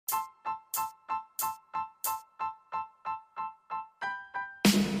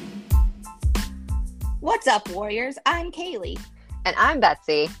What's up, warriors? I'm Kaylee. And I'm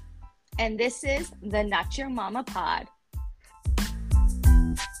Betsy. And this is the Not Your Mama Pod.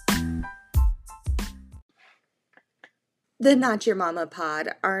 The Not Your Mama Pod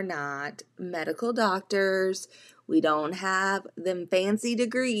are not medical doctors. We don't have them fancy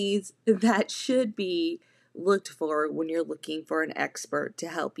degrees that should be looked for when you're looking for an expert to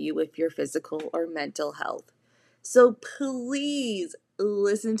help you with your physical or mental health. So please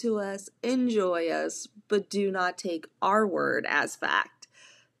listen to us, enjoy us, but do not take our word as fact.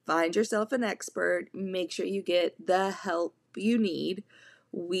 Find yourself an expert. Make sure you get the help you need.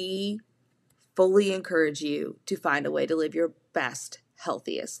 We fully encourage you to find a way to live your best,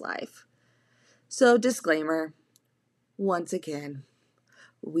 healthiest life. So, disclaimer, once again,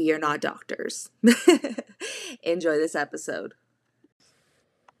 we are not doctors. Enjoy this episode.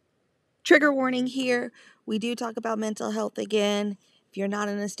 Trigger warning here. We do talk about mental health again. If you're not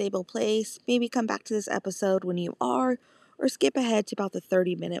in a stable place, maybe come back to this episode when you are, or skip ahead to about the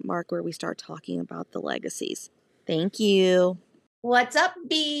 30-minute mark where we start talking about the legacies. Thank you. What's up,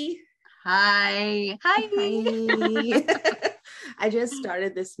 B? Hi. Hi. I just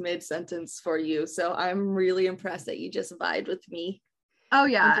started this mid-sentence for you, so I'm really impressed that you just vibed with me. Oh,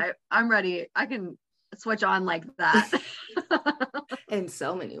 yeah. I'm ready. I can switch on like that. In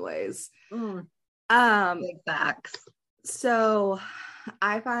so many ways. Big facts. So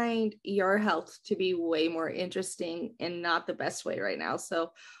I find your health to be way more interesting and not the best way right now.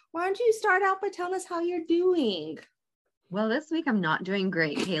 So why don't you start out by telling us how you're doing? Well, this week I'm not doing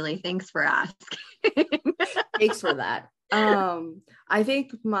great, Haley. Thanks for asking. Thanks for that. I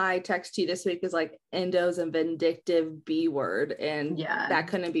think my text to you this week is like endo's and vindictive B word, and that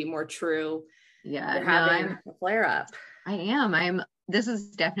couldn't be more true. Yeah, you're having a flare up. I am. This is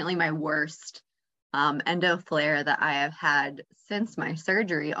definitely my worst endo flare that I have had since my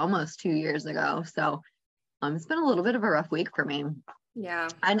surgery almost 2 years ago. So it's been a little bit of a rough week for me. Yeah.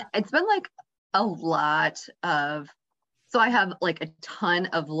 And it's been like a lot of, so I have like a ton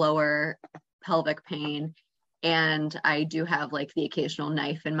of lower pelvic pain, and I do have like the occasional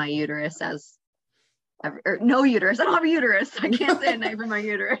knife in my uterus or no uterus. I don't have a uterus. I can't say a knife in my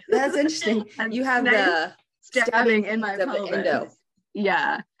uterus. That's interesting. You have the stabbing in my pelvis. Endo.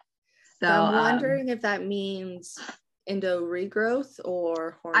 Yeah. So I'm wondering if that means endo regrowth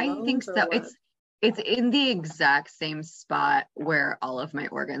or hormones. I think so. It's in the exact same spot where all of my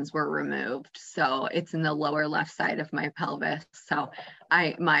organs were removed. So it's in the lower left side of my pelvis. So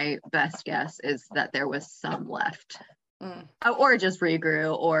my best guess is that there was some left. Or it just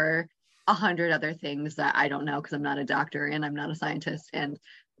regrew, or 100 other things that I don't know, because I'm not a doctor and I'm not a scientist, and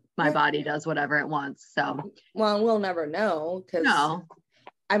my body does whatever it wants. So we'll never know, because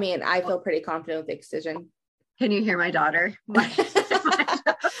I mean, I feel pretty confident with the excision. Can you hear my daughter?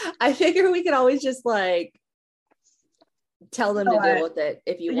 I figure we could always just like tell them to deal with it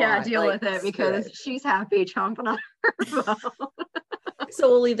if you want. Yeah, deal with it, because she's happy chomping on her bone. So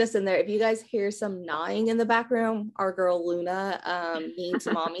we'll leave this in there. If you guys hear some gnawing in the background, our girl Luna needs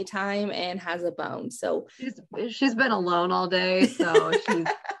mommy time and has a bone. So she's been alone all day, so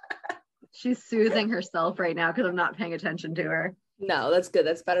she's soothing herself right now because I'm not paying attention to her. No, that's good.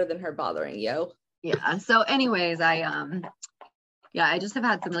 That's better than her bothering you. Yeah. So anyways, I just have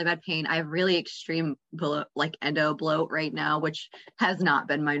had some really bad pain. I have really extreme endo bloat right now, which has not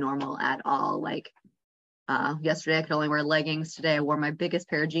been my normal at all. Like yesterday I could only wear leggings. Today I wore my biggest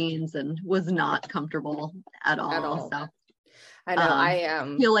pair of jeans and was not comfortable at all. So I know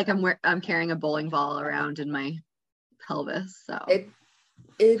I feel like I'm carrying a bowling ball around in my pelvis. So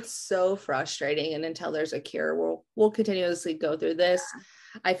it's so frustrating, and until there's a cure, we'll continuously go through this.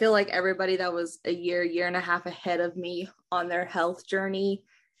 I feel like everybody that was a year and a half ahead of me on their health journey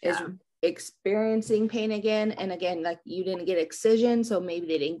is experiencing pain again. And again, like, you didn't get excision, so maybe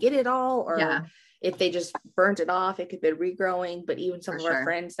they didn't get it all, or if they just burnt it off, it could be regrowing. But even some of our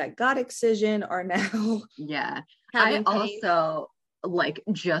friends that got excision are now I also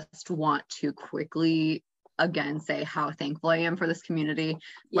just want to quickly again say how thankful I am for this community.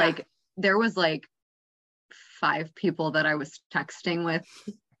 Like, there was 5 people that I was texting with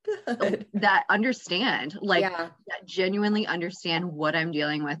that understand, that genuinely understand what I'm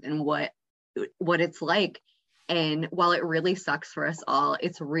dealing with and what it's like. And while it really sucks for us all,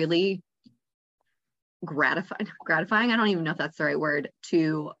 it's really gratifying. I don't even know if that's the right word,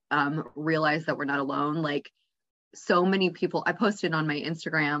 to realize that we're not alone. Like, so many people, I posted on my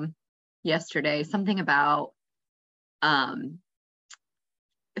Instagram yesterday something about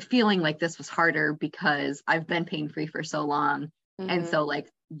feeling like this was harder because I've been pain-free for so long. And so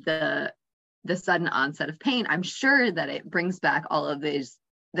the sudden onset of pain, I'm sure that it brings back all of this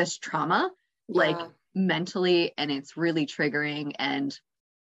trauma. mentally, and it's really triggering. And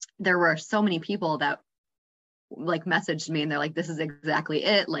there were so many people that like messaged me and they're like, this is exactly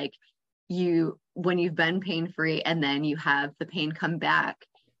it. Like when you've been pain free and then you have the pain come back,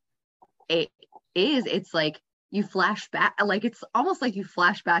 it's like you flash back, like it's almost like you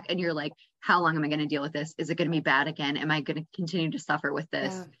flash back and you're like, how long am I going to deal with this? Is it going to be bad again? Am I going to continue to suffer with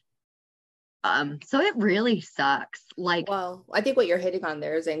this? So it really sucks. Like, well, I think what you're hitting on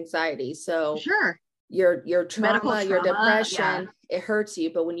there is anxiety. So sure, your trauma, your depression, yeah. it hurts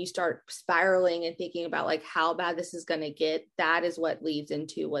you. But when you start spiraling and thinking about like how bad this is going to get, that is what leads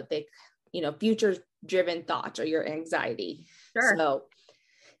into what they, future driven thoughts or your anxiety. Sure. So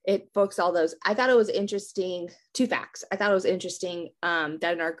it focused all those. I thought it was interesting. 2 facts. I thought it was interesting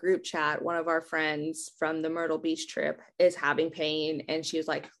that in our group chat, one of our friends from the Myrtle Beach trip is having pain. And she was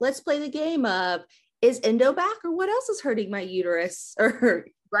like, let's play the game of, is endo back or what else is hurting my uterus? Or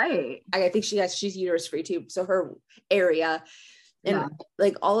right. I think she's uterus free too. So her area. And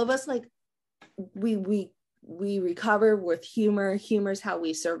like all of us, like we recover with humor. Humor is how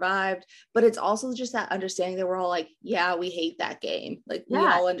we survived, but it's also just that understanding that we're all like, yeah, we hate that game. Like we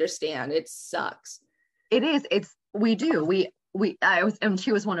all understand it sucks. It is. We do. And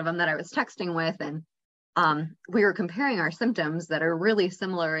she was one of them that I was texting with, and we were comparing our symptoms that are really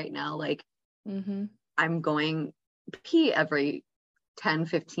similar right now. Like I'm going pee every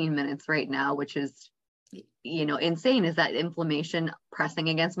 10-15 minutes right now, which is, insane. Is that inflammation pressing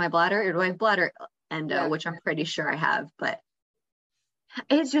against my bladder, or do I have bladder endo, which I'm pretty sure I have? But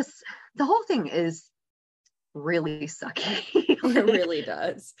it's just, the whole thing is really sucky. It really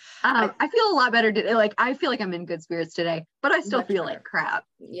does. I feel a lot better today. Like I feel like I'm in good spirits today, but I still feel like crap.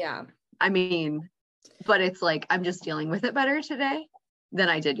 Yeah. I mean, but it's like I'm just dealing with it better today than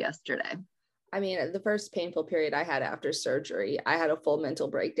I did yesterday. I mean, the first painful period I had after surgery, I had a full mental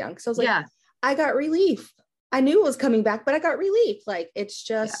breakdown because I was like, I got relief. I knew it was coming back, but I got relief. Like it's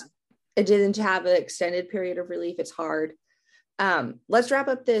just, it didn't have an extended period of relief. It's hard. Let's wrap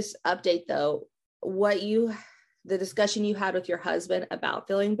up this update though. The discussion you had with your husband about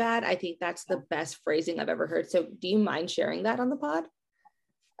feeling bad, I think that's the best phrasing I've ever heard. So do you mind sharing that on the pod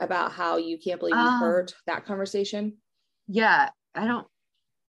about how you can't believe you heard that conversation? Yeah, I don't.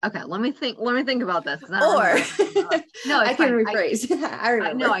 Okay, let me think about this. No, I can rephrase. I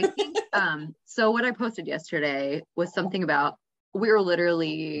remember. No, I think so what I posted yesterday was something about, we were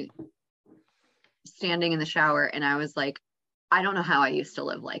literally standing in the shower and I was like, I don't know how I used to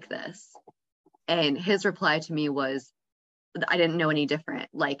live like this. And his reply to me was, I didn't know any different.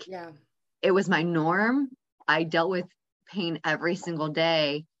 Like, it was my norm. I dealt with pain every single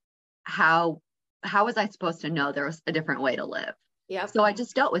day. How was I supposed to know there was a different way to live? Yeah. So I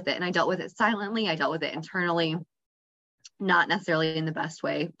just dealt with it, and I dealt with it silently. I dealt with it internally, not necessarily in the best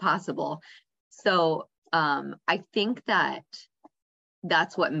way possible. So I think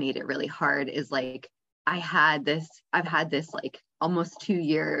that's what made it really hard, is like, I've had this like almost 2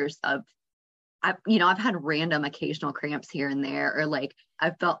 years of, I've had random occasional cramps here and there, or like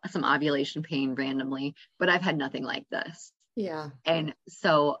I've felt some ovulation pain randomly, but I've had nothing like this. Yeah. And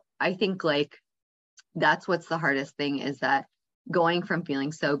so I think like that's what's the hardest thing, is that going from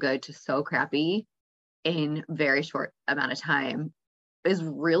feeling so good to so crappy in very short amount of time is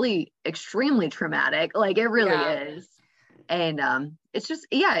really extremely traumatic. Like it really is. And it's just,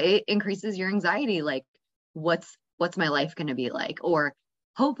 it increases your anxiety. Like what's my life going to be like? Or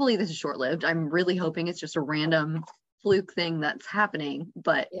hopefully this is short-lived. I'm really hoping it's just a random fluke thing that's happening,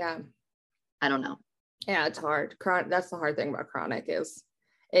 but I don't know. Yeah, it's hard. That's the hard thing about chronic, is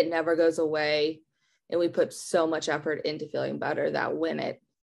it never goes away. And we put so much effort into feeling better that when it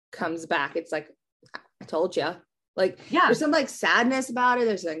comes back, it's like, I told you. Like, there's some like sadness about it.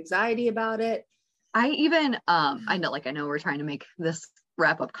 There's anxiety about it. I even, I know we're trying to make this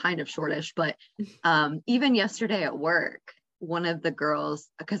wrap up kind of shortish, but even yesterday at work, one of the girls,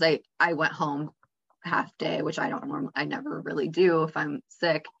 because I went home half day, which I never really do if I'm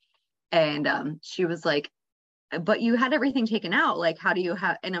sick. And she was like, but you had everything taken out. Like, how do you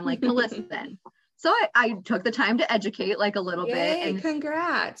have, and I'm like, no, listen. So I took the time to educate like a little bit. And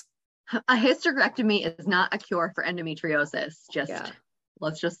congrats. A hysterectomy is not a cure for endometriosis.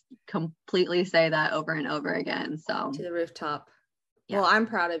 Let's just completely say that over and over again. So to the rooftop. Well, I'm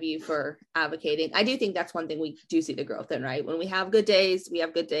proud of you for advocating. I do think that's one thing we do see the growth in, right? When we have good days, we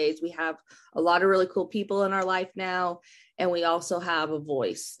have good days. We have a lot of really cool people in our life now. And we also have a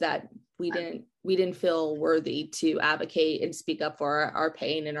voice that we didn't feel worthy to advocate and speak up for our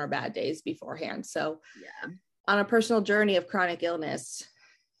pain and our bad days beforehand. So on a personal journey of chronic illness,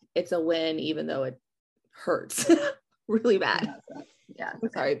 it's a win, even though it hurts really bad. Yeah. I'm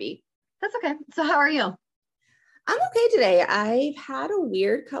sorry, B. That's okay. So how are you? I'm okay today. I've had a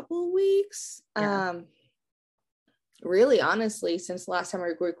weird couple of weeks. Yeah. Really, honestly, since the last time we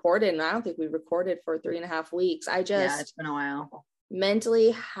recorded, and I don't think we recorded for 3.5 weeks. I Yeah, it's just been a while.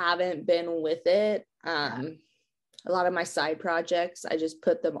 mentally haven't been with it. Yeah. A lot of my side projects, I just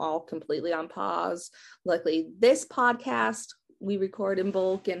put them all completely on pause. Luckily, this podcast we record in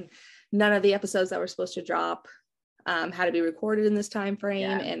bulk, and none of the episodes that were supposed to drop had to be recorded in this time frame.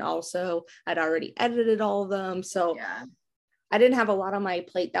 Yeah. And also, I'd already edited all of them, so Yeah. I didn't have a lot on my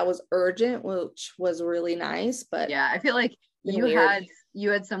plate that was urgent, which was really nice, but Yeah. I feel like been you weird.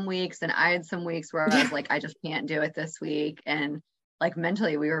 had some weeks and I had some weeks where I was Yeah. like, I just can't do it this week. And like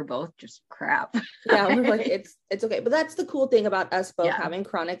mentally we were both just crap. Yeah, we're like it's okay. But that's the cool thing about us both Yeah. having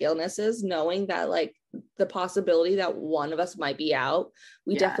chronic illnesses, knowing that like the possibility that one of us might be out.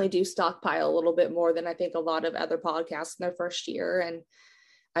 We Yeah. definitely do stockpile a little bit more than I think a lot of other podcasts in their first year. And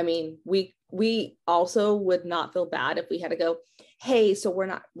I mean, we also would not feel bad if we had to go, hey, so we're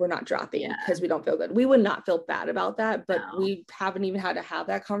not dropping Yeah. because we don't feel good. We would not feel bad about that, but No. we haven't even had to have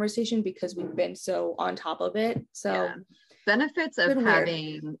that conversation because we've been so on top of it. So Yeah. Benefits of been weird.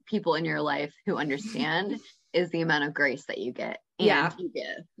 having people in your life who understand is the amount of grace that you get and Yeah, you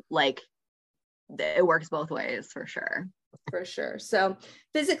give. Like it works both ways for sure. for sure. So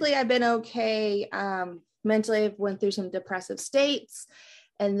physically I've been okay. Mentally I've went through some depressive states.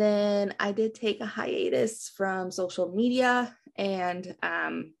 And then I did take a hiatus from social media and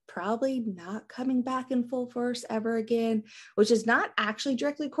probably not coming back in full force ever again, which is not actually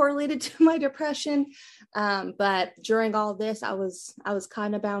directly correlated to my depression. But during all this, I was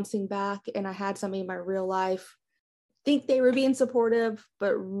kind of bouncing back, and I had somebody in my real life think they were being supportive,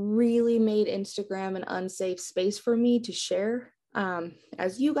 but really made Instagram an unsafe space for me to share.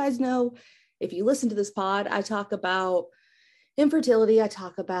 As you guys know, if you listen to this pod, I talk about infertility, I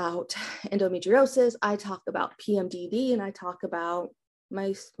talk about endometriosis, I talk about PMDD, and I talk about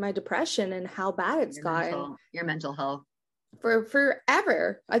my depression and how bad it's gotten Your mental health. for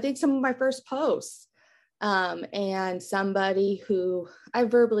forever. I think some of my first posts, and somebody who I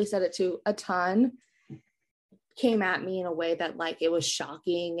verbally said it to a ton came at me in a way that like it was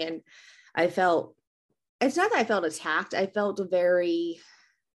shocking, and I felt, it's not that I felt attacked, I felt very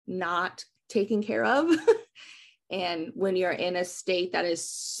not taken care of. And when you're in a state that is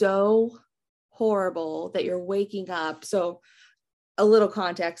so horrible that you're waking up. So a little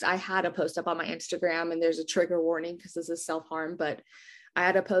context, I had a post up on my Instagram, and there's a trigger warning because this is self-harm, but I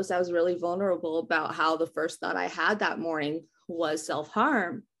had a post that was really vulnerable about how the first thought I had that morning was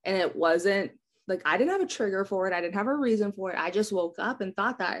self-harm. And it wasn't like, I didn't have a trigger for it. I didn't have a reason for it. I just woke up and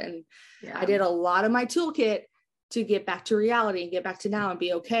thought that. And Yeah. I did a lot of my toolkit to get back to reality and get back to now and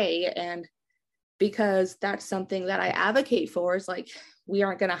be okay. And because that's something that I advocate for, is like, we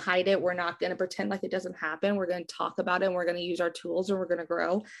aren't going to hide it. We're not going to pretend like it doesn't happen. We're going to talk about it, and we're going to use our tools, and we're going to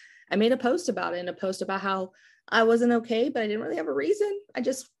grow. I made a post about it, and a post about how I wasn't okay, but I didn't really have a reason. I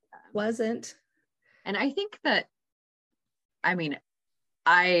just wasn't. And I think that, I mean,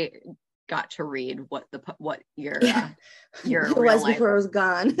 I got to read what your It real was life, before it was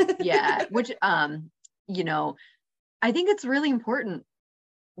gone. yeah, which you know, I think it's really important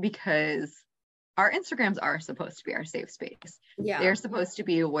because our Instagrams are supposed to be our safe space. Yeah. They're supposed to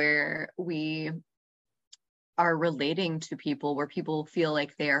be where we are relating to people, where people feel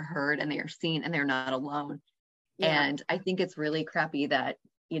like they are heard and they are seen and they're not alone. Yeah. And I think it's really crappy that,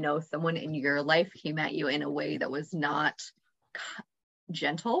 someone in your life came at you in a way that was not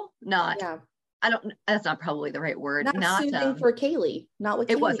gentle, Yeah. that's not probably the right word. Not soothing for Kaylee. Not what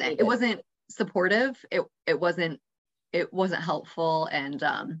Kaylee needed. It wasn't supportive. It wasn't helpful. And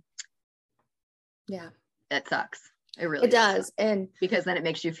yeah, it sucks. It really does. Suck. And because then it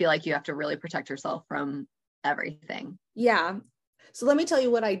makes you feel like you have to really protect yourself from everything. Yeah. So let me tell you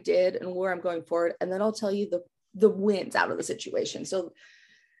what I did and where I'm going forward, and then I'll tell you the wins out of the situation. So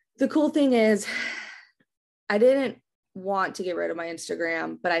the cool thing is, I didn't want to get rid of my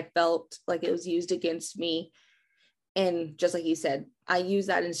Instagram, but I felt like it was used against me. And just like you said, I use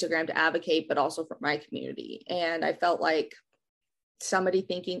that Instagram to advocate, but also for my community. And I felt like somebody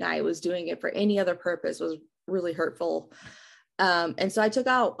thinking I was doing it for any other purpose was really hurtful. And so I took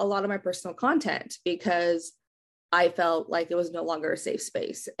out a lot of my personal content because I felt like it was no longer a safe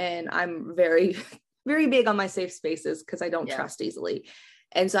space. And I'm very, very big on my safe spaces because I don't trust easily.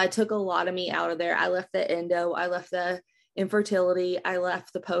 And so I took a lot of me out of there. I left the endo, I left the infertility, I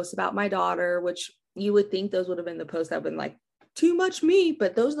left the posts about my daughter, which you would think those would have been the posts that have been like too much me,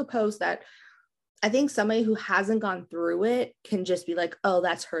 but those are the posts that I think somebody who hasn't gone through it can just be like, oh,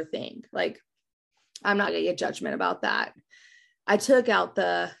 that's her thing. Like, I'm not gonna get judgment about that. I took out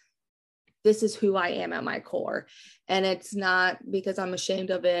the this is who I am at my core. And it's not because I'm ashamed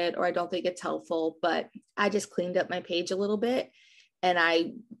of it or I don't think it's helpful, but I just cleaned up my page a little bit, and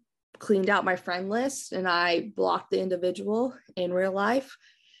I cleaned out my friend list, and I blocked the individual in real life.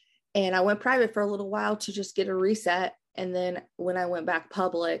 And I went private for a little while to just get a reset. And then when I went back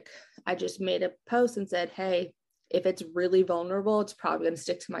public, I just made a post and said, hey, if it's really vulnerable, it's probably going to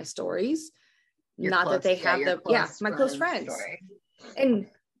stick to my stories. Not that they have my close friends. Story. And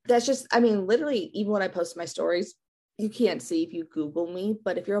that's just, I mean, literally, even when I post my stories, you can't see if you Google me,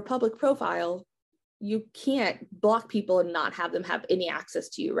 but if you're a public profile, you can't block people and not have them have any access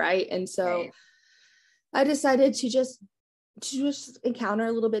to you, right? And so I decided to just encounter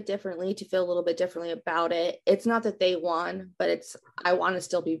a little bit differently, to feel a little bit differently about it. It's not that they won, but it's, I want to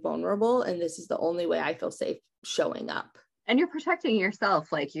still be vulnerable, and this is the only way I feel safe showing up. And you're protecting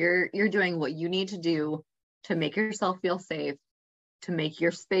yourself. Like you're doing what you need to do to make yourself feel safe, to make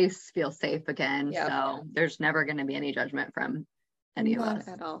your space feel safe again. Yep. So there's never going to be any judgment from any of us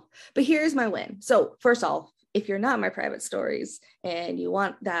at all. But here's my win. So first off, if you're not my private stories and you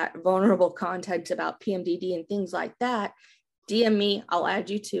want that vulnerable content about PMDD and things like that, DM me. I'll add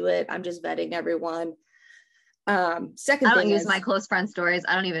you to it. I'm just vetting everyone. Second I don't use my close friend stories.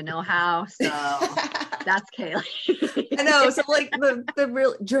 I don't even know how. So that's Kaylee. I know. So like the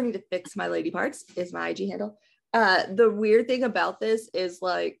real journey to fix my lady parts is my IG handle. The weird thing about this is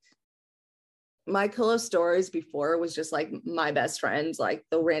like my close stories before was just like my best friends, like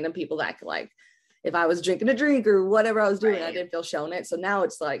the random people that could, like, if I was drinking a drink or whatever I was doing, I didn't feel shown it. So now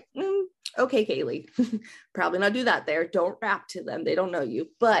it's like, okay, Kaylee, probably not do that there. Don't rap to them. They don't know you,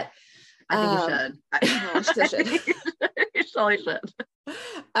 but I think you should. I still should. You surely should.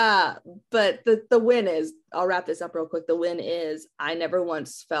 But the win is, I'll wrap this up real quick. The win is I never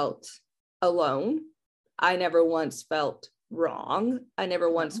once felt alone. I never once felt wrong. I never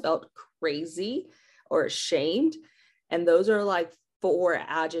once felt crazy or ashamed. And those are like 4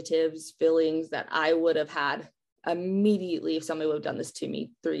 adjectives, feelings that I would have had immediately if somebody would have done this to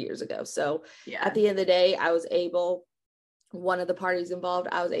me 3 years ago. So at the end of the day, I was able, one of the parties involved,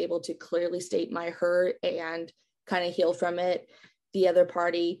 I was able to clearly state my hurt and kind of heal from it. The other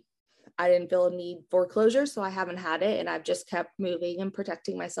party, I didn't feel a need for closure, so I haven't had it. And I've just kept moving and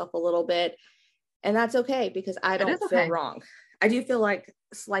protecting myself a little bit. And that's okay, because I don't feel wrong. I do feel like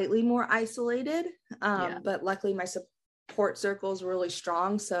slightly more isolated, but luckily my support circle is really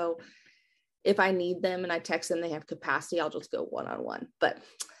strong. So if I need them and I text them, they have capacity, I'll just go one-on-one. But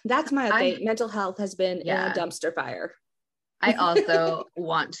that's my update. Mental health has been in a dumpster fire. I also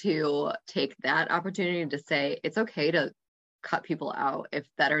want to take that opportunity to say it's okay to cut people out if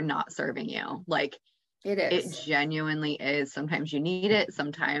that are not serving you. Like it is. It genuinely is. Sometimes you need it.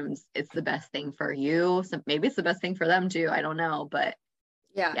 Sometimes it's the best thing for you. So maybe it's the best thing for them too. I don't know, but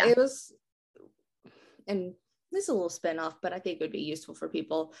yeah. It was, and this is a little spin-off, but I think it would be useful for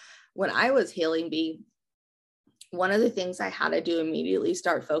people. When I was healing B, one of the things I had to do immediately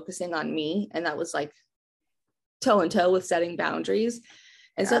start focusing on me. And that was like toe and toe with setting boundaries.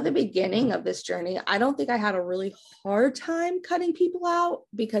 And so at the beginning of this journey, I don't think I had a really hard time cutting people out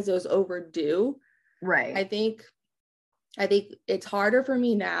because it was overdue. Right. I think it's harder for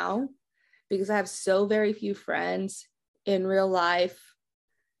me now because I have so very few friends in real life.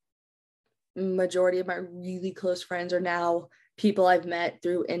 Majority of my really close friends are now people I've met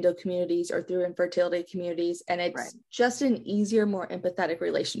through endo communities or through infertility communities. And it's just an easier, more empathetic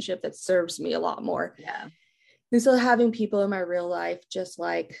relationship that serves me a lot more. Yeah. And so having people in my real life just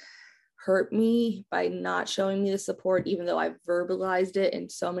like hurt me by not showing me the support, even though I've verbalized it in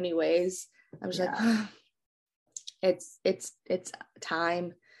so many ways, I was like, it's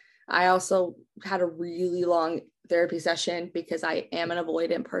time. I also had a really long therapy session because I am an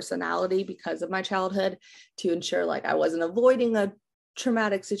avoidant personality because of my childhood, to ensure like I wasn't avoiding a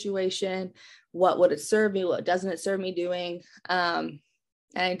traumatic situation. What would it serve me? What doesn't it serve me doing?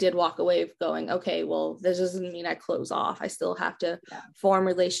 And I did walk away going, okay, well, this doesn't mean I close off. I still have to form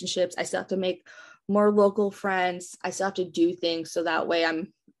relationships. I still have to make more local friends. I still have to do things so that way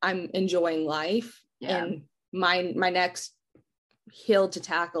I'm enjoying life. And my next hill to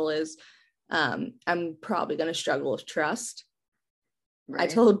tackle is I'm probably going to struggle with trust. I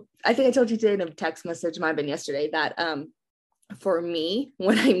think I told you today in a text message, might have been yesterday, that for me,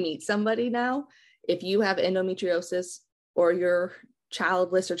 when I meet somebody now, if you have endometriosis or you're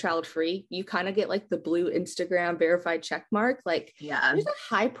childless or child free, you kind of get like the blue Instagram verified check mark. Like there's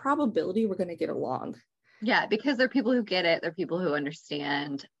a high probability we're going to get along. Yeah, because there are people who get it. There are people who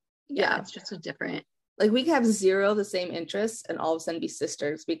understand. Yeah, it's just a different. Like we could have 0 the same interests and all of a sudden be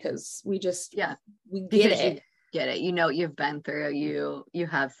sisters because we just we get it. get it. You know what you've been through. You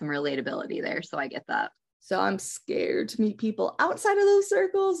have some relatability there, so I get that. So I'm scared to meet people outside of those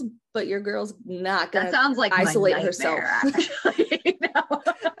circles, but your girl's not gonna That sounds like isolate my herself. actually. No.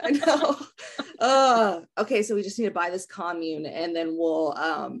 I know. Okay, so we just need to buy this commune and then we'll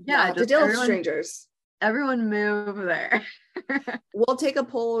not have to deal with strangers. Everyone move there. We'll take a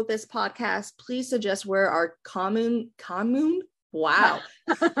poll with this podcast. Please suggest where our commune. Wow.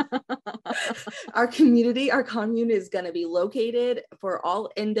 Our commune is going to be located for all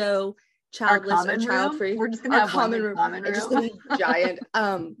endo, childless, or child-free. We're just going to have common room. It's just going to be giant.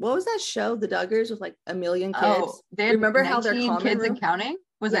 What was that show, The Duggars, with like a million kids? They had remember how their common kids room? And counting?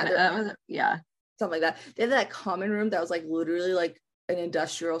 Was it? Yeah. Something like that. They had that common room that was like literally like an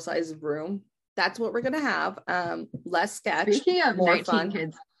industrial sized room. That's what we're going to have. Less sketch. Speaking of more 19 fun.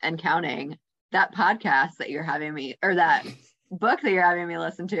 Kids and counting, that podcast that you're having me, or that book that you're having me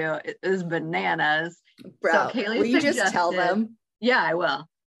listen to is bananas. Bro, so Kaylee will you just tell them? Yeah, I will.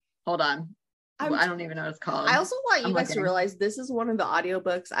 Hold on. I don't even know what it's called. I also want you guys to realize this is one of the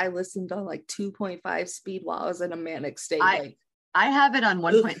audiobooks I listened on like 2.5 speed while I was in a manic state. I have it on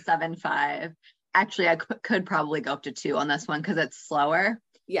 1.75. Actually, I could probably go up to 2 on this one because it's slower.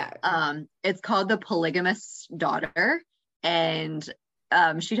 Yeah. It's called The Polygamist's Daughter, and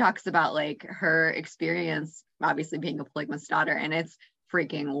she talks about like her experience obviously being a polygamous daughter, and it's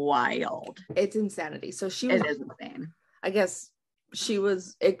freaking wild. It's insanity. So it is insane. I guess she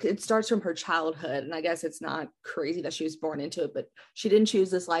was it starts from her childhood, and I guess it's not crazy that she was born into it, but she didn't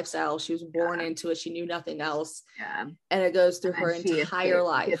choose this lifestyle. She was born into it. She knew nothing else. Yeah. And it goes through her entire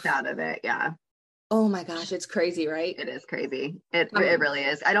life. Gets out of it. Yeah. Oh my gosh, it's crazy, right? It is crazy. It really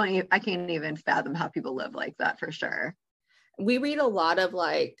is. I can't even fathom how people live like that, for sure. We read a lot of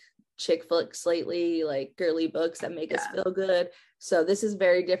like chick flicks lately, like girly books that make us feel good. So this is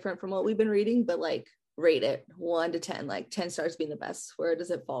very different from what we've been reading, but like rate it 1 to 10, like 10 stars being the best. Where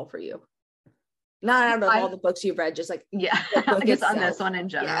does it fall for you? Not out of all the books you've read, just like I guess on this one in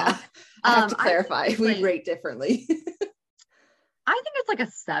general. Yeah. I have to clarify. We rate differently. I think it's like a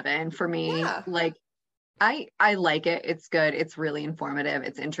 7 for me. Yeah. Like I like it. It's good. It's really informative.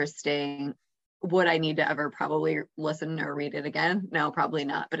 It's interesting. Would I need to ever probably listen or read it again? No, probably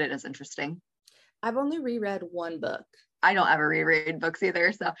not, but it is interesting. I've only reread one book. I don't ever reread books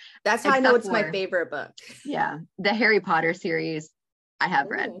either. So that's how I know it's my favorite book. Yeah. The Harry Potter series I have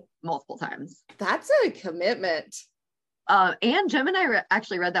read multiple times. That's a commitment. And Jim and I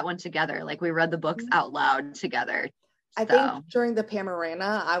actually read that one together. Like we read the books out loud together. I think during the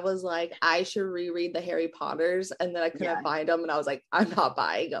Panorama, I was like, I should reread the Harry Potters, and then I couldn't find them, and I was like, I'm not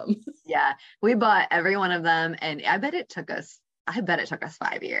buying them. Yeah, we bought every one of them, and I bet it took us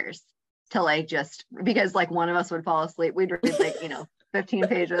 5 years to like just because like one of us would fall asleep. We'd read like 15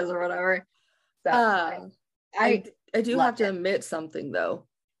 pages or whatever. So I do have to admit something though.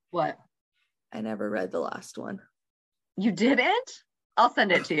 What? I never read the last one. You didn't? I'll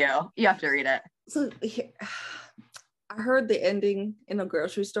send it to you. You have to read it. So I heard the ending in a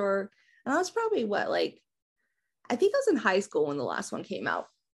grocery store, and I was probably I think I was in high school when the last one came out.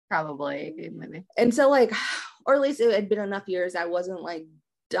 Probably, maybe. And so or at least it had been enough years I wasn't like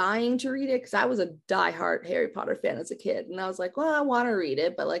dying to read it, because I was a diehard Harry Potter fan as a kid, and I was like, well, I want to read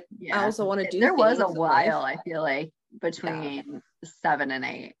it, but I also want to do. There was a while, I feel like, between 7 and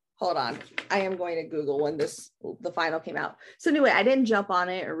 8. Hold on. I am going to Google when the final came out. So anyway, I didn't jump on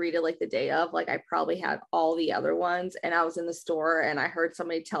it or read it like the day of. Like I probably had all the other ones, and I was in the store and I heard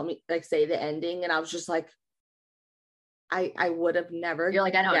somebody tell me say the ending, and I was just like, I would have never. You're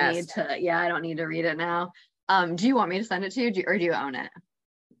like, I don't need to read it now. Do you want me to send it to you, or do you own it?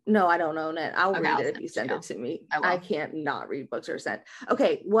 No, I don't own it. I'll read it if you send it to me. I can't not read books or send.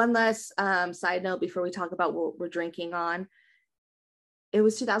 Okay, one less side note before we talk about what we're drinking on. It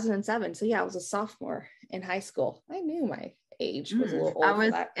was 2007. So yeah, I was a sophomore in high school. I knew my age was a little old. I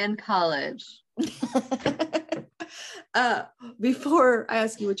was in college. Before I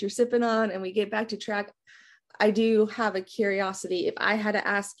ask you what you're sipping on and we get back to track, I do have a curiosity. If I had to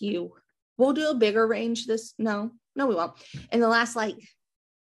ask you, we'll do a bigger range no, we won't. In the last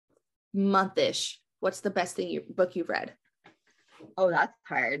month-ish, what's the best book you've read? Oh, that's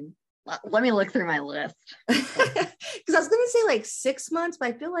hard. Let me look through my list. Because I was going to say 6 months, but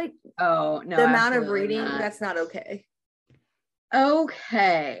I feel like the amount of reading, that's not okay.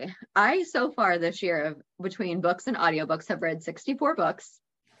 Okay. I so far this year, between books and audiobooks, have read 64 books.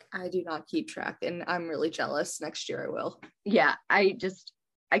 I do not keep track, and I'm really jealous. Next year I will. Yeah, I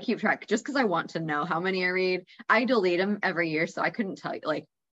keep track just because I want to know how many I read. I delete them every year, so I couldn't tell you.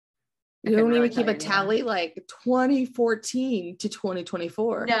 You don't even keep a tally, like 2014 to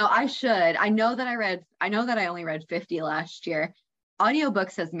 2024. No, I should. I know that I only read 50 last year.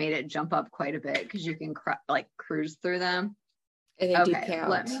 Audiobooks has made it jump up quite a bit because you can cruise through them. And they do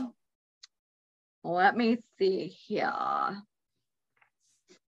count. Let me see here.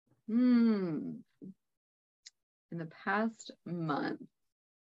 In the past month.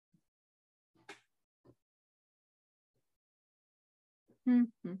 I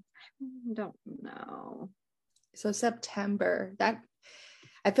don't know. So September,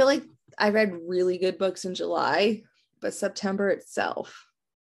 I feel like I read really good books in July, but September itself.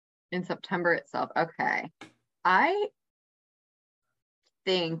 In September itself, okay. I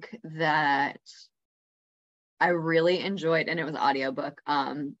think that I really enjoyed, and it was audiobook,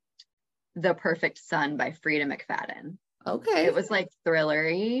 The Perfect Son by Frida McFadden. Okay. It was like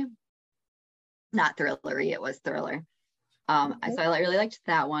thrillery. Not thrillery, it was thriller. Okay. So I really liked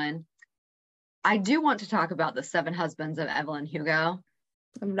that one. I do want to talk about The Seven Husbands of Evelyn Hugo.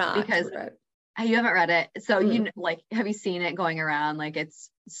 I'm not. Because you haven't read it. So have you seen it going around? Like, it's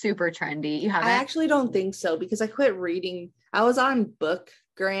super trendy. You haven't? I actually don't think so, because I quit reading. I was on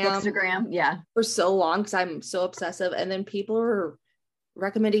Bookstagram, yeah, for so long because I'm so obsessive, and then people were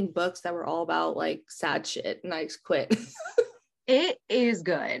recommending books that were all about like sad shit, and I just quit. It is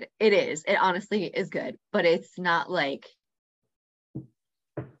good. It is. It honestly is good, but it's not like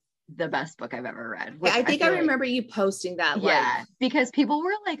the best book I've ever read. I think I remember you posting that. Yeah, because people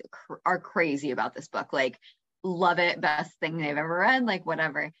were like are crazy about this book, like love it, best thing they've ever read, like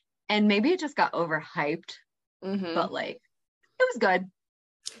whatever. And maybe it just got overhyped, but like it was good.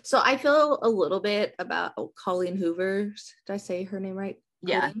 So I feel a little bit about Colleen Hoover's. Did I say her name right?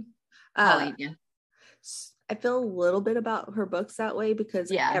 Yeah. Colleen, yeah. I feel a little bit about her books that way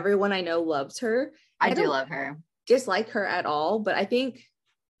because everyone I know loves her. I do love her. Dislike her at all, but I think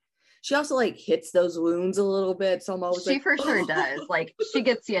she also like hits those wounds a little bit. So I'm always she for sure does. Like, she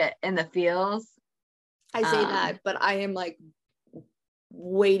gets you in the feels. I say that, but I am like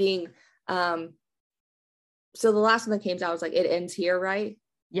waiting. So the last one that came out was like It Ends Here, right?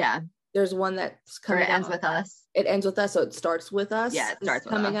 Yeah. There's one that's coming out. It Ends With Us. It Ends With Us, so It Starts With Us. Yeah, It Starts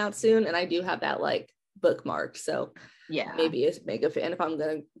With Us. Coming out soon, and I do have that like bookmarked. So yeah, maybe a mega fan if I'm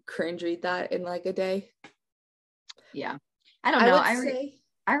gonna cringe read that in like a day. Yeah, I don't know.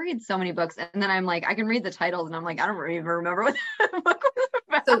 I read so many books, and then I'm like, I can read the titles, and I'm like, I don't even remember what the book was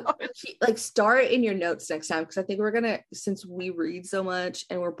about. So, like, start in your notes next time, because I think we're gonna, since we read so much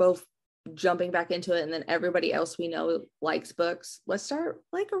and we're both jumping back into it, and then everybody else we know likes books, let's start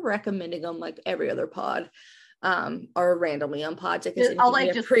like recommending them like every other pod, or randomly on pods. I'll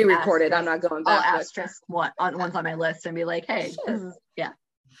like just pre-recorded. I'm not going back. I'll asterisk ones on my list and be like, hey, sure.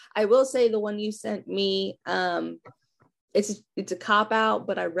 I will say the one you sent me, it's a cop out,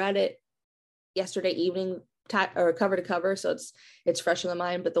 but I read it yesterday evening, or cover to cover, so it's fresh in the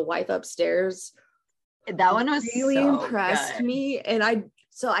mind. But The Wife Upstairs, that one was really so impressed good. me, and I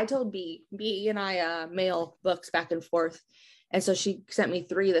told B and I mail books back and forth, and so she sent me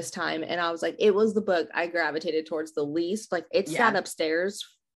 3 this time, and I was like, it was the book I gravitated towards the least. Like, it sat upstairs,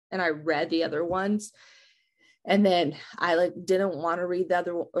 and I read the other ones. And then I like didn't want to read the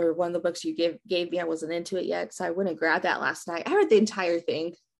other, or one of the books you gave me. I wasn't into it yet, so I went and grabbed that last night. I read the entire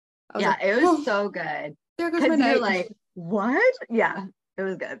thing. It was so good. There goes my night. You're like, what? Yeah, it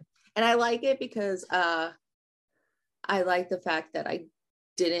was good. And I like it because I like the fact that I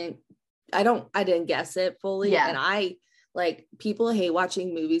didn't guess it fully. Yeah. And I like, people hate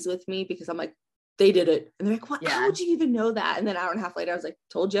watching movies with me because I'm like, they did it, and they're like, what? Yeah. How would you even know that? And then an hour and a half later, I was like,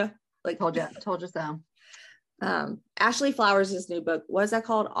 told you so. Ashley Flowers' new book, what is that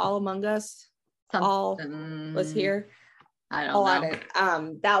called? All Among Us. All was here. I don't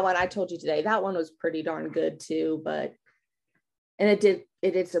know. That one I told you today. That one was pretty darn good too, and it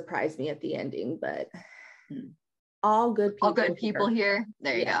did surprise me at the ending. But all good people here.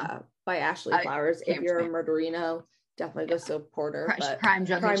 There you go. By Ashley Flowers. If you're a murderino, definitely go support her. Crime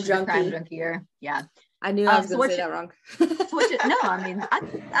junkie. Yeah. I knew I was going to say that wrong. No, I mean,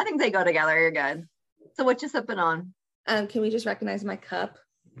 I think they go together. You're good. So what you sipping on? Can we just recognize my cup?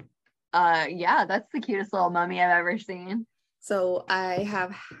 Yeah, that's the cutest little mummy I've ever seen. So I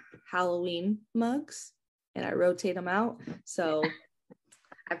have Halloween mugs, and I rotate them out. So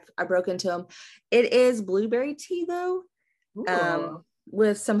I broke into them. It is blueberry tea though,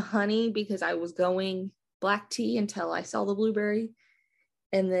 with some honey, because I was going black tea until I saw the blueberry,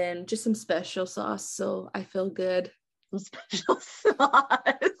 and then just some special sauce. So I feel good. Some special sauce.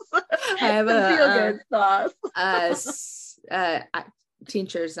 I have a feel-good sauce.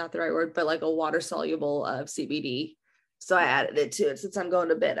 Tincture is not the right word, but like a water soluble of CBD. So I added it to it since I'm going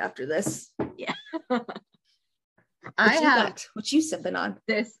to bed after this. Yeah. What you sipping on?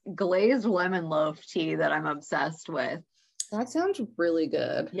 This glazed lemon loaf tea that I'm obsessed with. That sounds really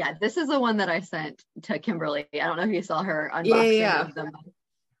good. Yeah, this is the one that I sent to Kimberly. I don't know if you saw her unboxing of them,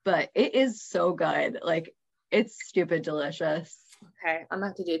 but it is so good. Like, it's stupid delicious. Okay, I'm gonna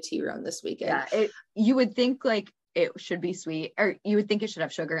have to do a tea run this weekend. Yeah, you would think like it should be sweet, or you would think it should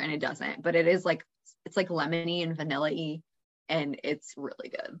have sugar, and it doesn't. But it is like, it's like lemony and vanilla-y, and it's really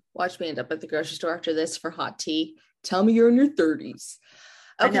good. Watch me end up at the grocery store after this for hot tea. Tell me you're in your 30s.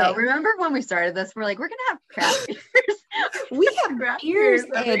 Okay. I know. Remember when we started this? We're like, we're gonna have craft beers. We have beers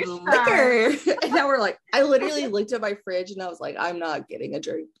and liquor. And now we're like, I literally looked at my fridge and I was like, I'm not getting a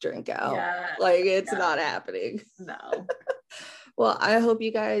drink out. Yeah, like, it's not happening. No. Well, I hope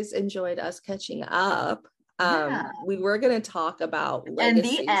you guys enjoyed us catching up. We were going to talk about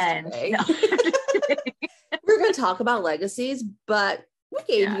legacies in the end. Today. No, we're going to talk about legacies, but we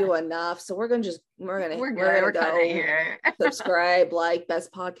gave you enough, so we're gonna go here. Subscribe, like,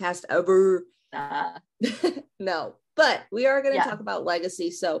 best podcast ever. No, but we are gonna talk about legacy.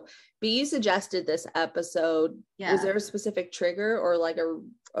 So, you suggested this episode. Yeah. Was there a specific trigger or like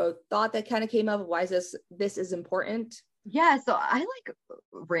a thought that kind of came up of why this is important? Yeah, so I like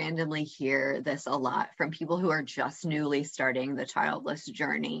randomly hear this a lot from people who are just newly starting the childless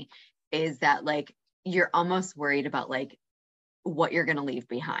journey. Is that like you're almost worried about like what you're going to leave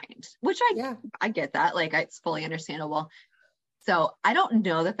behind, which I get that. Like, it's fully understandable. So I don't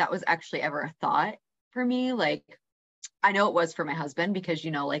know that was actually ever a thought for me. Like, I know it was for my husband because,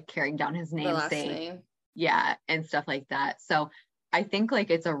 like carrying down his namesake, and stuff like that. So I think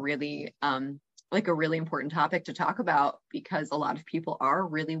like it's a really, like a really important topic to talk about because a lot of people are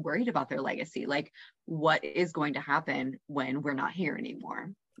really worried about their legacy. Like, what is going to happen when we're not here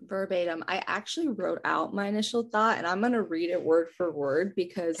anymore? Verbatim. I actually wrote out my initial thought and I'm going to read it word for word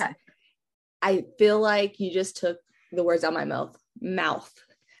because I feel like you just took the words out of my mouth.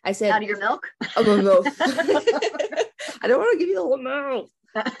 I said, out of your milk? Of my mouth. I don't want to give you the whole mouth.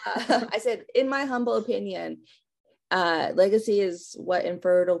 I said, in my humble opinion, legacy is what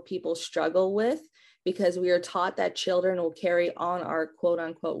infertile people struggle with because we are taught that children will carry on our quote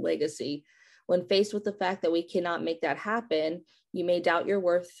unquote legacy. When faced with the fact that we cannot make that happen, you may doubt your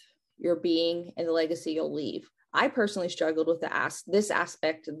worth, your being, and the legacy you'll leave. I personally struggled with this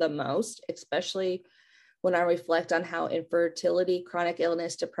aspect the most, especially when I reflect on how infertility, chronic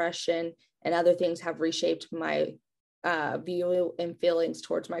illness, depression, and other things have reshaped my view and feelings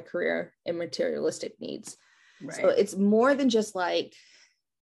towards my career and materialistic needs. Right. So it's more than just like,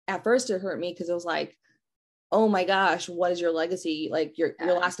 at first it hurt me because it was like, oh my gosh, what is your legacy? Like your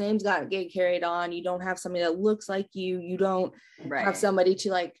last name's got to get carried on. You don't have somebody that looks like you. You don't have somebody to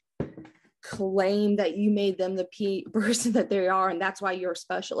like claim that you made them the person that they are. And that's why you're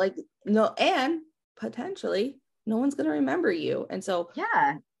special. Like, no, and potentially no one's going to remember you. And so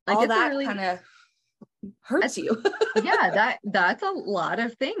like all that kind of hurts you. That's a lot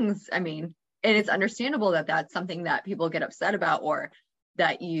of things. I mean, and it's understandable that that's something that people get upset about or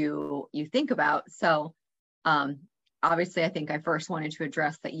that you think about. So obviously I think I first wanted to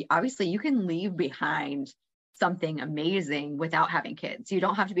address that obviously you can leave behind something amazing without having kids. You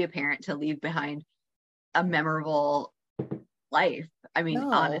don't have to be a parent to leave behind a memorable life. I mean,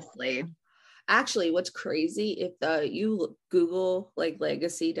 honestly. Actually, what's crazy, if you Google like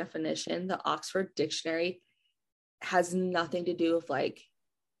legacy definition, the Oxford Dictionary has nothing to do with like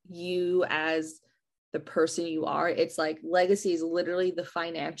you as the person you are. It's like legacy is literally the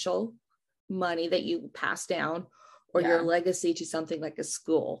financial money that you pass down or your legacy to something like a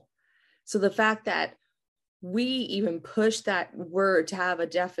school. So the fact that we even push that word to have a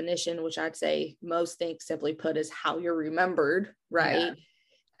definition, which I'd say most think simply put is how you're remembered, right?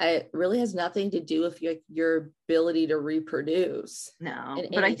 It really has nothing to do with your ability to reproduce. No,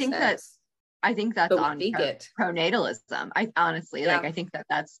 but I think that's on pronatalism. I honestly I think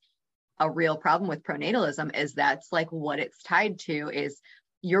that's a real problem with pronatalism is that's like what it's tied to is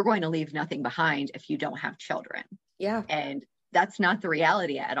you're going to leave nothing behind if you don't have children. Yeah. And that's not the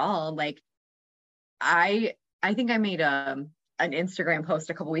reality at all. Like I think I made an Instagram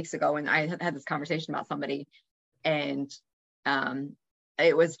post a couple weeks ago and I had this conversation about somebody and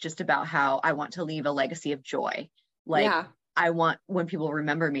it was just about how I want to leave a legacy of joy. Like I want when people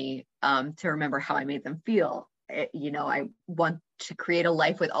remember me to remember how I made them feel. I want to create a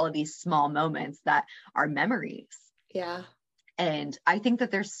life with all of these small moments that are memories. Yeah. And I think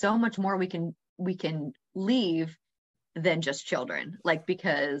that there's so much more we can leave than just children. Like,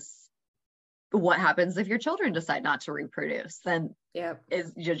 because what happens if your children decide not to reproduce? Then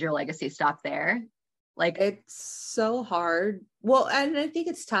does your legacy stop there? Like, it's so hard. Well, and I think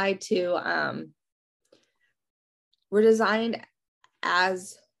it's tied to we're designed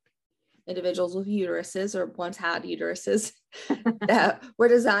as individuals with uteruses, or once had uteruses, that we're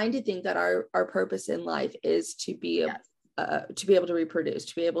designed to think that our purpose in life is to be yes. To be able to reproduce,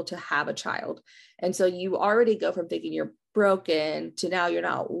 to be able to have a child. And so you already go from thinking you're broken to now you're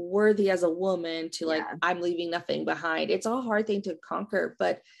not worthy as a woman to like, I'm leaving nothing behind. It's a hard thing to conquer,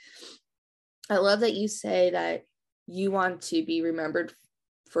 but I love that you say that you want to be remembered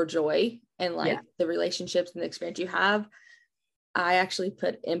for joy and like the relationships and the experience you have. I actually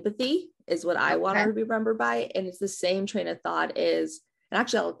put empathy is what I want to be remembered by. And it's the same train of thought is, and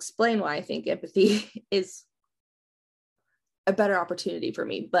actually I'll explain why I think empathy is a better opportunity for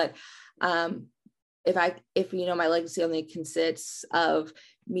me. But if you know, my legacy only consists of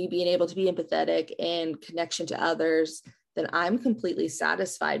me being able to be empathetic and connection to others, then I'm completely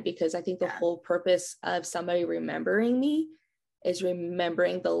satisfied, because I think the whole purpose of somebody remembering me is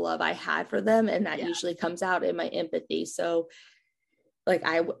remembering the love I had for them. And that usually comes out in my empathy. So like,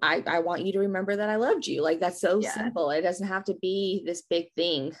 I want you to remember that I loved you. Like, that's so simple. It doesn't have to be this big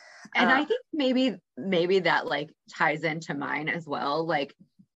thing. And I think maybe that like ties into mine as well, like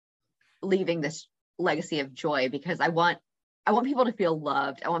leaving this legacy of joy, because I want people to feel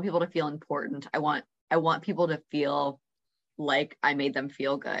loved. I want people to feel important. I want people to feel like I made them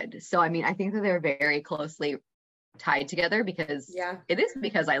feel good. So, I mean, I think that they're very closely tied together, because it is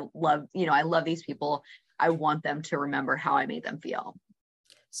because I love these people. I want them to remember how I made them feel.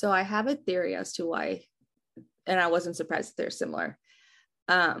 So I have a theory as to why, and I wasn't surprised that they're similar.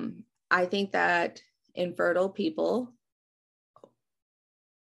 I think that infertile people,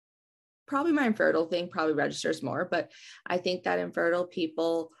 probably my infertile thing probably registers more, but I think that infertile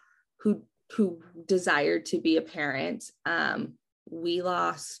people who desired to be a parent, we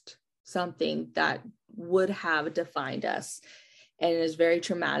lost something that would have defined us, and it is very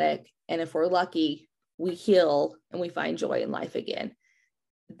traumatic. And if we're lucky, we heal and we find joy in life again.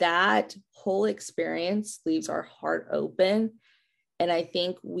 That whole experience leaves our heart open. And I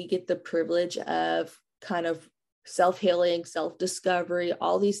think we get the privilege of kind of self-healing, self-discovery,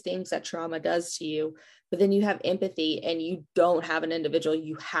 all these things that trauma does to you. But then you have empathy and you don't have an individual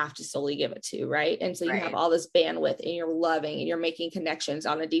you have to solely give it to, right? And so you have all this bandwidth and you're loving and you're making connections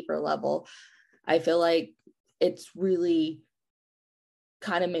on a deeper level. I feel like it's really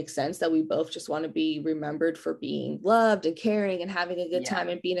kind of makes sense that we both just want to be remembered for being loved and caring and having a good time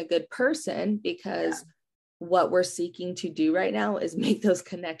and being a good person, because what we're seeking to do right now is make those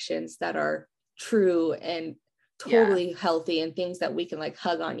connections that are true and totally healthy, and things that we can like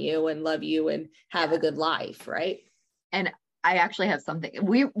hug on you and love you and have a good life, right? And I actually have something,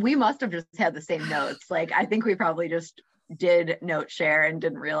 we must have just had the same notes. Like, I think we probably just did note share and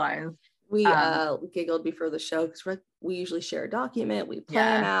didn't realize. We giggled before the show because we usually share a document, we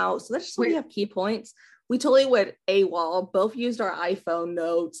plan out. So that's just we have key points. We totally went AWOL, both used our iPhone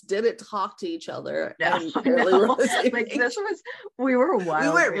notes, didn't talk to each other. And barely like this was, we were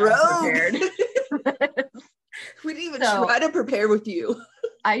wild. We went rogue. We didn't even try to prepare with you.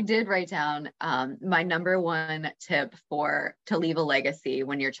 I did write down my number one tip to leave a legacy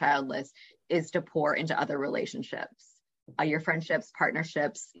when you're childless is to pour into other relationships, your friendships,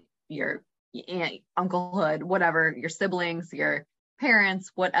 partnerships, your aunt, unclehood, whatever, your siblings, your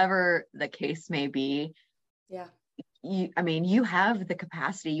parents, whatever the case may be. You have the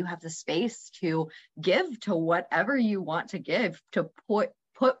capacity, you have the space to give to whatever you want to give, to put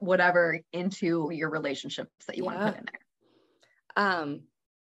whatever into your relationships that you want to put in there.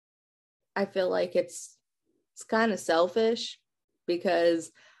 I feel like it's kind of selfish,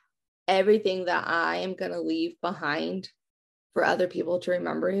 because everything that I am going to leave behind for other people to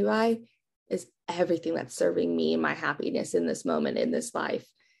remember me by is everything that's serving me and my happiness in this moment, in this life.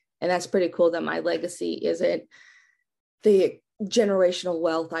 And that's pretty cool that my legacy isn't the generational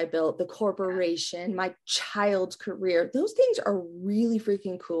wealth I built, the corporation, my child's career. Those things are really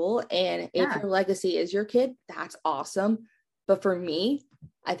freaking cool. And if your legacy is your kid, that's awesome. But for me,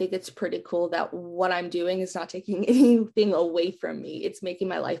 I think it's pretty cool that what I'm doing is not taking anything away from me. It's making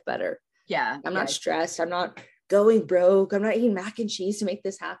my life better. I'm not stressed. I'm not going broke. I'm not eating mac and cheese to make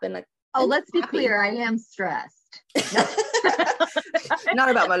this happen. Like, let's be clear. I am stressed. Not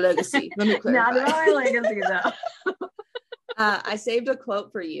about my legacy. Let me clarify. Not about my legacy, though. I saved a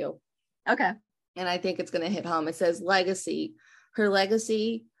quote for you. Okay. And I think it's going to hit home. It says, legacy. Her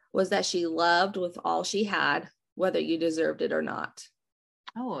legacy was that she loved with all she had, whether you deserved it or not.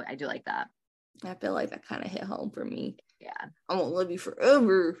 Oh, I do like that. I feel like that kind of hit home for me. Yeah. I won't love you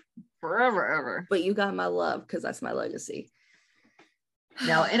forever. Forever, ever. But you got my love, because that's my legacy.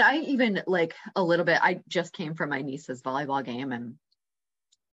 No, and I even like a little bit, I just came from my niece's volleyball game, and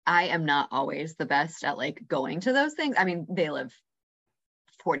I am not always the best at like going to those things. I mean, they live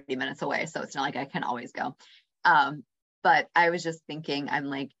 40 minutes away, so it's not like I can always go. But I was just thinking, I'm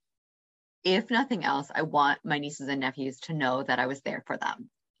like, if nothing else, I want my nieces and nephews to know that I was there for them.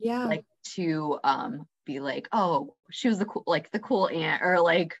 Yeah. Like to be like, oh, she was the cool aunt, or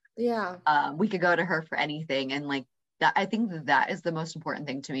like, Yeah. we could go to her for anything. And like that, I think that is the most important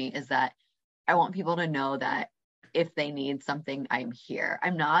thing to me, is that I want people to know that if they need something, I'm here.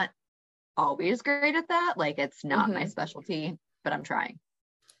 I'm not always great at that. Like it's not my specialty, but I'm trying.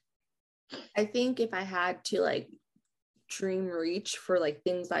 I think if I had to like dream reach for like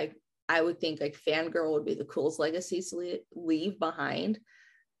things like, I would think like fangirl would be the coolest legacy to leave behind.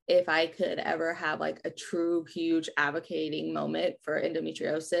 If I could ever have like a true huge advocating moment for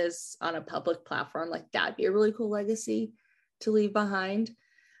endometriosis on a public platform, like that'd be a really cool legacy to leave behind.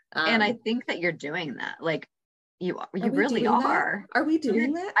 And I think that you're doing that. Like you really are. Are we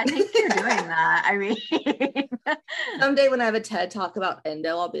doing that? I think you're doing that. I mean, someday when I have a TED talk about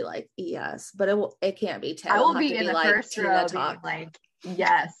endo, I'll be like, yes, but it can't be TED. I will be in the first row being like,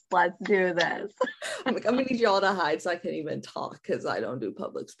 yes, let's do this. I'm gonna need y'all to hide so I can't even talk because I don't do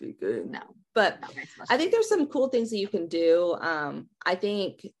public speaking. No, but I think there's some cool things that you can do. I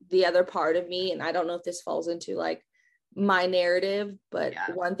think the other part of me, and I don't know if this falls into like my narrative, but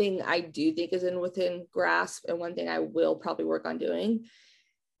one thing I do think is within grasp, and one thing I will probably work on doing,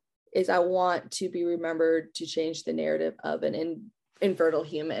 is I want to be remembered to change the narrative of an infertile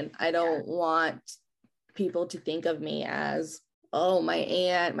human. I don't want people to think of me as, oh, my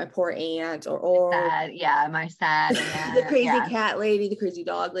aunt, my poor aunt, or sad, my sad aunt, the crazy cat lady, the crazy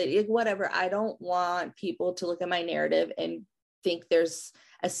dog lady, like whatever. I don't want people to look at my narrative and think there's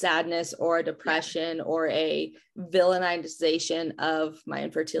a sadness or a depression or a villainization of my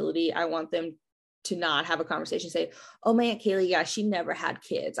infertility. I want them to not have a conversation, say, oh, my Aunt Kaylee, she never had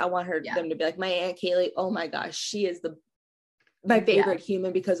kids. I want them to be like, my Aunt Kaylee, oh my gosh, she is my favorite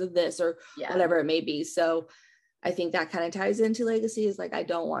human because of this, or whatever it may be. So I think that kind of ties into legacy, is like, I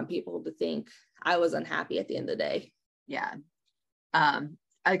don't want people to think I was unhappy at the end of the day. Yeah.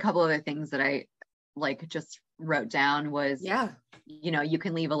 A couple other things that I like just wrote down was, you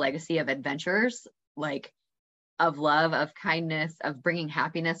can leave a legacy of adventures, like of love, of kindness, of bringing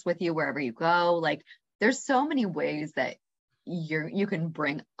happiness with you wherever you go. Like there's so many ways that you can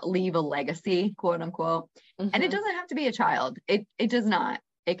leave a legacy, quote unquote. And it doesn't have to be a child. It does not.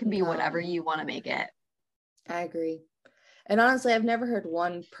 It can be whatever you want to make it. I agree. And honestly, I've never heard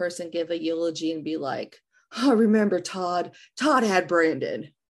one person give a eulogy and be like, oh, remember Todd had Brandon.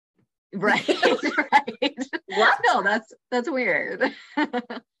 Right. Right. What? No, that's weird.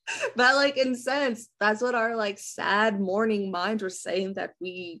 But like, in sense, that's what our like sad mourning minds were saying, that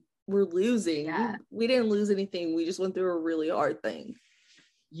we were losing. We didn't lose anything. We just went through a really hard thing.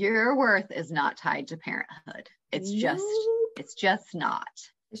 Your worth is not tied to parenthood. It's just not.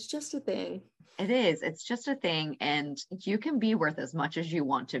 It's just a thing. It is. It's just a thing. And you can be worth as much as you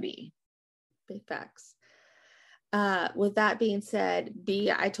want to be. Big facts. With that being said,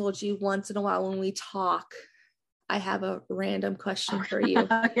 B, I told you once in a while when we talk, I have a random question for you.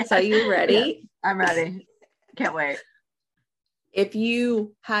 Yes. So are you ready? Yes, I'm ready. Can't wait. If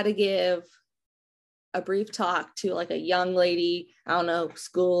you had to give a brief talk to like a young lady, I don't know,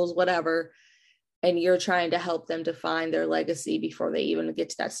 schools, whatever, and you're trying to help them define their legacy before they even get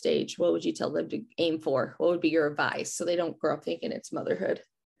to that stage, what would you tell them to aim for? What would be your advice so they don't grow up thinking it's motherhood,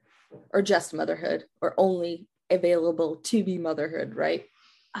 or just motherhood, or only available to be motherhood, right?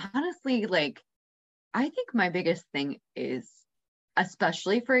 Honestly, like, I think my biggest thing is,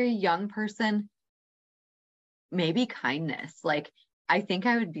 especially for a young person, maybe kindness. Like, I think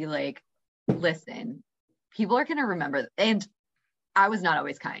I would be like, listen, people are going to remember. And I was not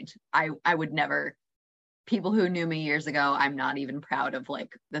always kind. I would never, people who knew me years ago, I'm not even proud of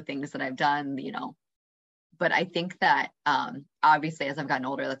like the things that I've done, but I think that obviously as I've gotten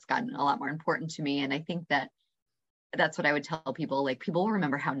older, that's gotten a lot more important to me. And I think that that's what I would tell people. Like, people will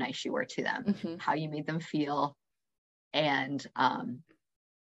remember how nice you were to them, how you made them feel. And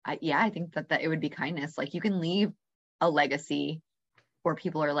I think that it would be kindness. Like, you can leave a legacy where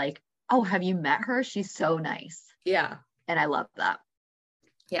people are like, oh, have you met her? She's so nice. Yeah. And I love that.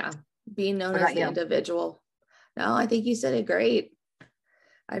 Yeah. Being known as the individual. No, I think you said it great.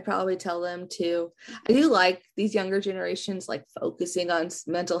 I'd probably tell them to, I do like these younger generations, like focusing on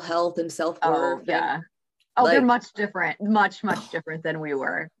mental health and self-worth. Oh, yeah. They're much different, much different than we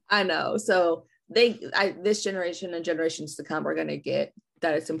were. I know. So this generation and generations to come are going to get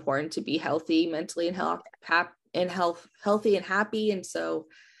that it's important to be healthy mentally and and healthy and happy. And so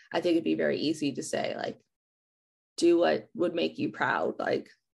I think it'd be very easy to say, like, do what would make you proud. Like,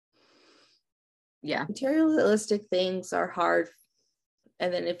 yeah, materialistic things are hard.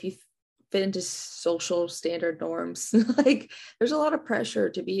 And then if you fit into social standard norms, like, there's a lot of pressure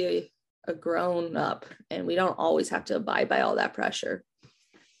to be a grown up, and we don't always have to abide by all that pressure.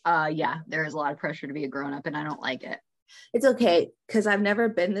 Yeah, there is a lot of pressure to be a grown up, and I don't like it. It's okay, because I've never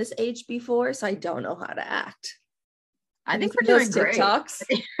been this age before, so I don't know how to act. I think we're doing great. TikToks.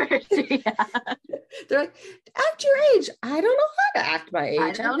 Yeah. They're like, act your age. I don't know how to act my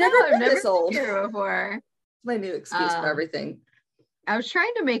age. I've never been this old before. My new excuse for everything. I was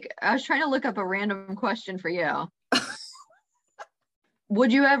trying to look up a random question for you.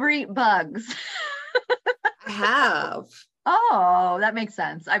 Would you ever eat bugs? I have. Oh, that makes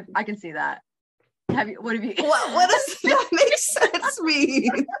sense. I can see that. What have you? What does that make sense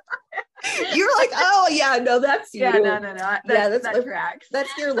mean? You're like, oh yeah, no, that's you. Yeah, no. That tracks. That's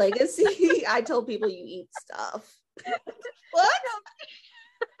your legacy. I told people you eat stuff. What?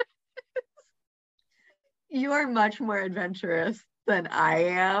 You are much more adventurous than I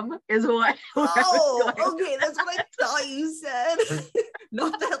am, is what. Oh, okay, that's what I thought you said.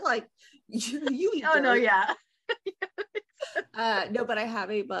 Not that like you eat. Oh dirt. No, yeah. No, but I have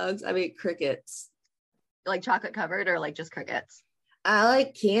ate bugs. I've ate crickets. Like chocolate covered, or like just crickets? I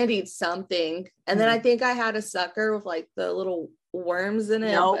like candied something, and then I think I had a sucker with like the little worms in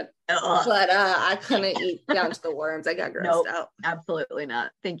it. Nope. But I couldn't eat down to the worms. I got grossed out. Absolutely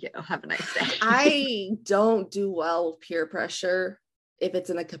not. Thank you. Have a nice day. I don't do well with peer pressure if it's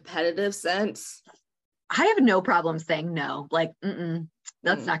in a competitive sense. I have no problem saying no. Like,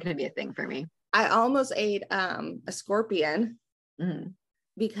 that's not going to be a thing for me. I almost ate a scorpion.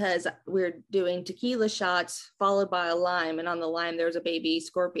 Because we're doing tequila shots followed by a lime, and on the lime there's a baby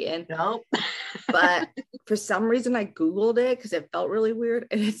scorpion. Nope. But for some reason I googled it because it felt really weird,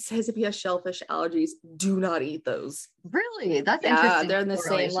 and it says if you have shellfish allergies, do not eat those. Really? That's interesting. They're in the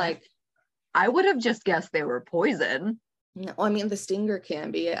same, like, I would have just guessed they were poison. No, I mean the stinger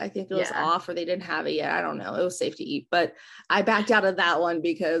can be. I think it was off, or they didn't have it yet. I don't know. It was safe to eat, but I backed out of that one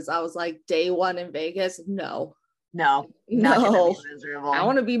because I was like, day one in Vegas, no. Not gonna be miserable. I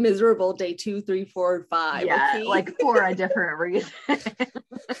want to be miserable day 2, 3, 4, and 5. Yeah, okay? Like for a different reason.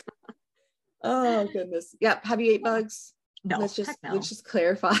 Oh goodness. Yep. Have you ate bugs? No. Let's just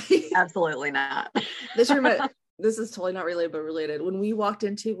clarify. Absolutely not. This is totally not related, but related. When we walked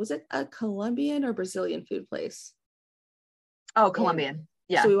into, was it a Colombian or Brazilian food place? Oh, Colombian.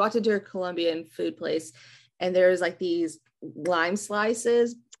 Yeah. So we walked into a Colombian food place, and there's like these lime sliced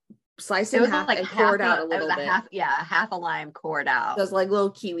in half, like, and cored out a little bit. Half a lime cored out. Those like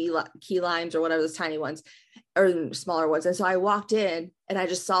little key limes or whatever, those tiny ones or smaller ones. And so I walked in and I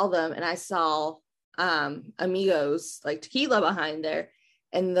just saw them, and I saw Amigos like tequila behind there.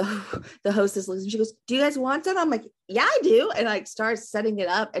 And the hostess looks and she goes, "Do you guys want some?" I'm like, "Yeah, I do." And I start setting it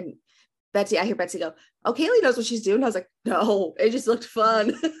up, and I hear Betsy go, "Oh, Kaylee knows what she's doing." I was like, "No, it just looked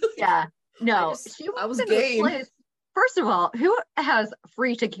fun." Yeah, no, I was game. First of all, who has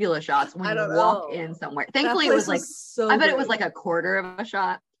free tequila shots when you walk in somewhere? Thankfully, it was like, I bet it was like a quarter of a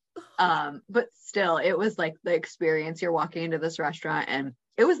shot. But still, it was like the experience. You're walking into this restaurant, and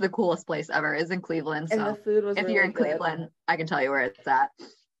it was the coolest place ever. It's in Cleveland. So and the food was if really you're in good. Cleveland, I can tell you where it's at.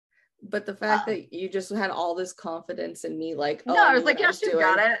 But the fact that you just had all this confidence in me, like, no, I was like, yeah, she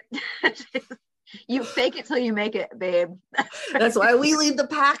got it. You fake it till you make it, babe. That's why we lead the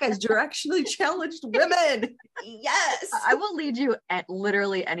pack as directionally challenged women. Yes. I will lead you at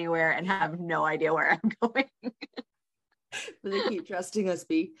literally anywhere and have no idea where I'm going. But they keep trusting us,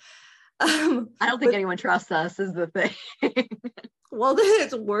 B. I don't think anyone trusts us is the thing. Well, then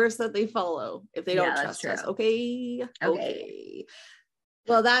it's worse that they follow if they don't trust us. Okay.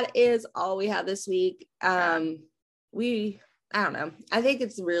 Well, that is all we have this week. I don't know. I think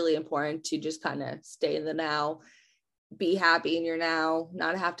it's really important to just kind of stay in the now, be happy in your now,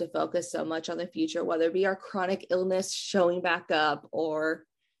 not have to focus so much on the future, whether it be our chronic illness showing back up or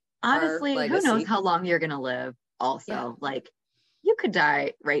honestly, who knows how long you're going to live also. Like, you could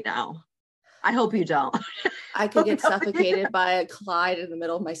die right now. I hope you don't. I could get suffocated by a Clyde in the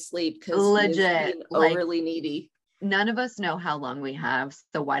middle of my sleep because legit he's overly needy. None of us know how long we have,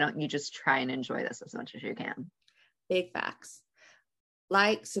 so why don't you just try and enjoy this as much as you can? Big facts.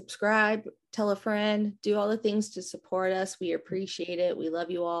 Like, subscribe, tell a friend, do all the things to support us. We appreciate it. We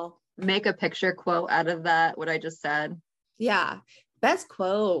love you all. Make a picture quote out of that, what I just said. Yeah. Best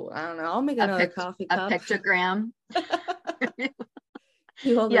quote. I don't know. I'll make another coffee cup. A pictogram.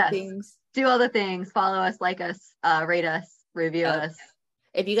 Do all the things. Do all the things. Follow us, like us, rate us, review us.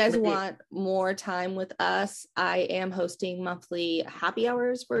 If you guys want more time with us, I am hosting monthly happy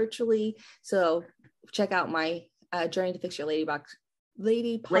hours virtually. So check out my Journey to Fix Your Lady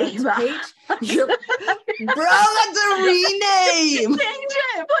Parts page. Bro, that's a rename. Change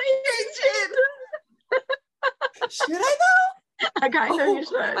it, please. Change it. Should I though? I kind of you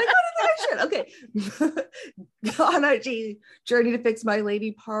should. I kind of think I should. Okay. Go on our Journey to Fix My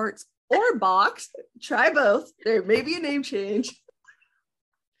Lady Parts or box. Try both. There may be a name change.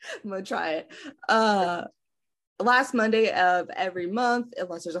 I'm gonna try it. Last Monday of every month,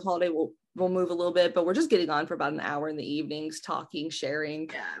 unless there's a holiday, we'll move a little bit, but we're just getting on for about an hour in the evenings, talking, sharing.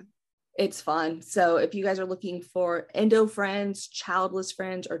 Yeah. It's fun. So if you guys are looking for endo friends, childless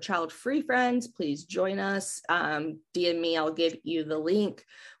friends, or child-free friends, please join us. DM me, I'll give you the link.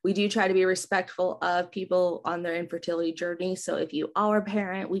 We do try to be respectful of people on their infertility journey. So if you are a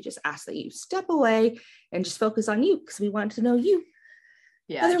parent, we just ask that you step away and just focus on you because we want to know you.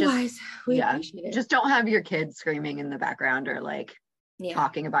 Yeah. Otherwise, we appreciate it. Just don't have your kids screaming in the background or like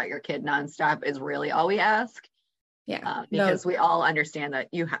talking about your kid nonstop is really all we ask. Yeah. Because we all understand that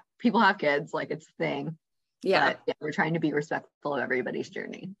people have kids, like it's a thing. Yeah. But we're trying to be respectful of everybody's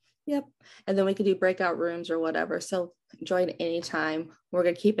journey. Yep. And then we could do breakout rooms or whatever. So join anytime. We're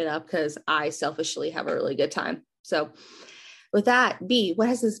going to keep it up because I selfishly have a really good time. So with that, B, what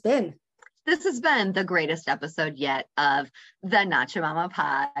has this been? This has been the greatest episode yet of the Not Your Mama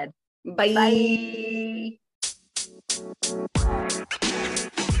Pod. Bye. Bye.